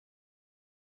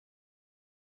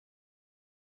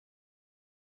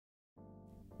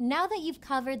Now that you've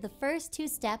covered the first two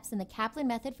steps in the Kaplan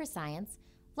method for science,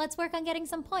 let's work on getting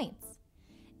some points.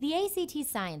 The ACT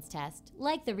science test,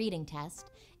 like the reading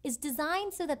test, is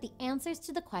designed so that the answers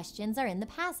to the questions are in the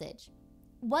passage.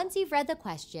 Once you've read the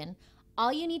question,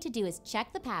 all you need to do is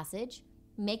check the passage,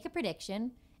 make a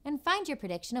prediction, and find your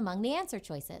prediction among the answer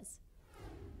choices.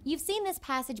 You've seen this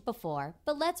passage before,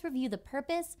 but let's review the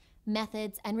purpose,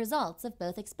 methods, and results of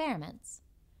both experiments.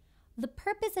 The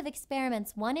purpose of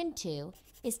experiments 1 and 2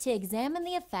 is to examine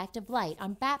the effect of light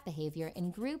on bat behavior in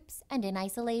groups and in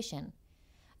isolation.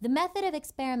 The method of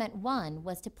experiment 1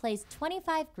 was to place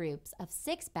 25 groups of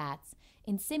 6 bats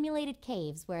in simulated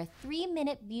caves where a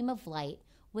 3-minute beam of light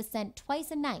was sent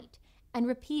twice a night and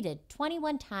repeated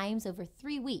 21 times over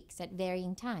 3 weeks at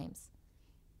varying times.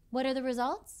 What are the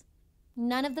results?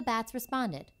 None of the bats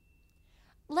responded.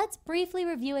 Let's briefly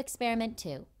review experiment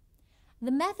 2. The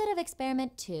method of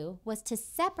experiment 2 was to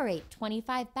separate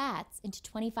 25 bats into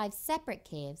 25 separate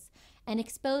caves and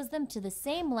expose them to the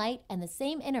same light and the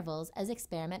same intervals as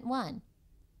experiment 1.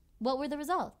 What were the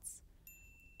results?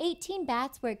 18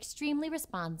 bats were extremely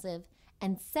responsive,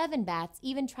 and 7 bats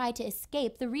even tried to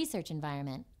escape the research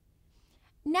environment.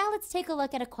 Now let's take a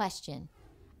look at a question.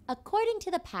 According to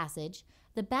the passage,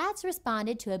 the bats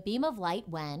responded to a beam of light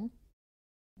when...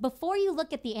 Before you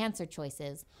look at the answer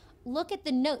choices, look at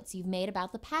the notes you've made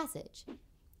about the passage.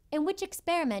 In which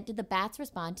experiment did the bats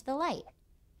respond to the light?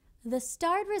 The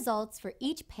starred results for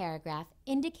each paragraph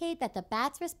indicate that the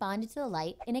bats responded to the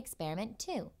light in experiment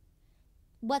 2.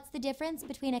 What's the difference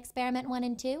between experiment 1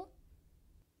 and 2?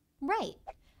 Right,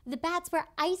 the bats were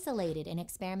isolated in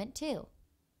experiment 2.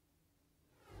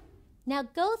 Now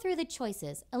go through the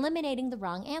choices, eliminating the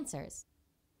wrong answers.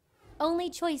 Only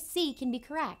choice C can be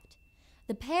correct.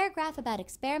 The paragraph about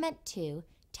experiment 2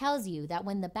 tells you that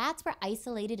when the bats were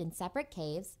isolated in separate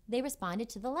caves, they responded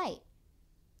to the light.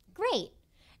 Great!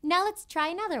 Now let's try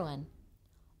another one.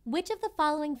 Which of the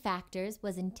following factors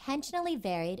was intentionally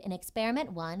varied in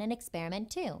experiment 1 and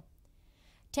experiment 2?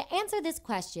 To answer this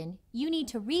question, you need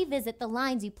to revisit the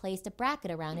lines you placed a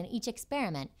bracket around in each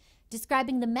experiment,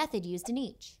 describing the method used in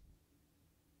each.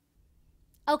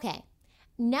 Okay,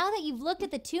 now that you've looked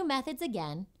at the two methods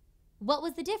again, what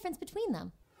was the difference between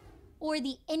them? Or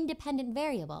the independent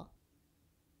variable?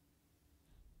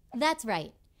 That's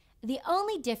right. The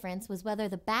only difference was whether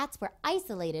the bats were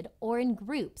isolated or in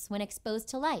groups when exposed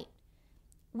to light.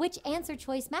 Which answer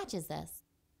choice matches this?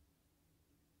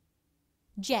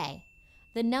 J.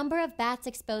 The number of bats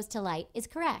exposed to light is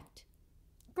correct.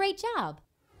 Great job!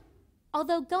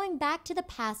 Although going back to the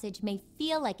passage may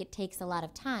feel like it takes a lot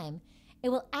of time, it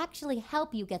will actually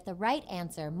help you get the right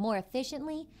answer more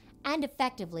efficiently and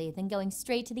effectively than going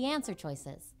straight to the answer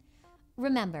choices.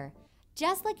 Remember,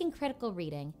 just like in critical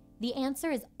reading, the answer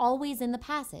is always in the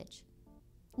passage.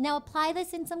 Now apply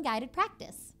this in some guided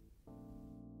practice.